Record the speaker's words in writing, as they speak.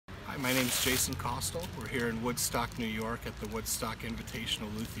my name's Jason Kostal. We're here in Woodstock, New York at the Woodstock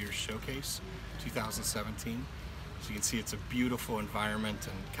Invitational Luthier Showcase 2017. So you can see it's a beautiful environment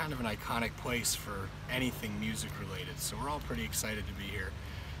and kind of an iconic place for anything music related. So we're all pretty excited to be here.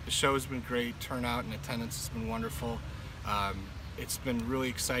 The show has been great, turnout and attendance has been wonderful. It's been really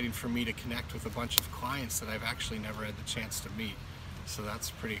exciting for me to connect with a bunch of clients that I've actually never had the chance to meet. So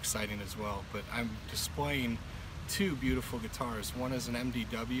that's pretty exciting as well. But I'm displaying two beautiful guitars. One is an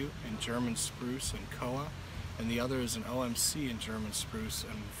MDW in German spruce and koa, and the other is an OMC in German spruce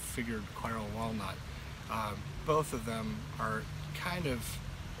and figured coral walnut. Both of them are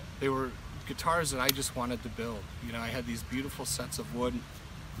they were guitars that I just wanted to build. You know, I had these beautiful sets of wood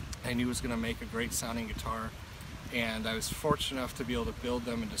I knew was going to make a great sounding guitar, and I was fortunate enough to be able to build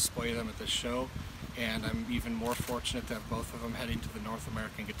them and display them at this show. And I'm even more fortunate to have both of them heading to the North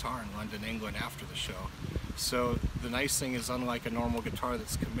American Guitar in London, England after the show. So the nice thing is, unlike a normal guitar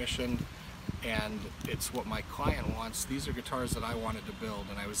that's commissioned and it's what my client wants, these are guitars that I wanted to build,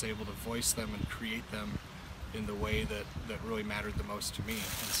 and I was able to voice them and create them in the way that really mattered the most to me.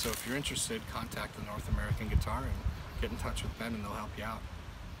 And so if you're interested, contact the North American Guitar and get in touch with Ben and they'll help you out.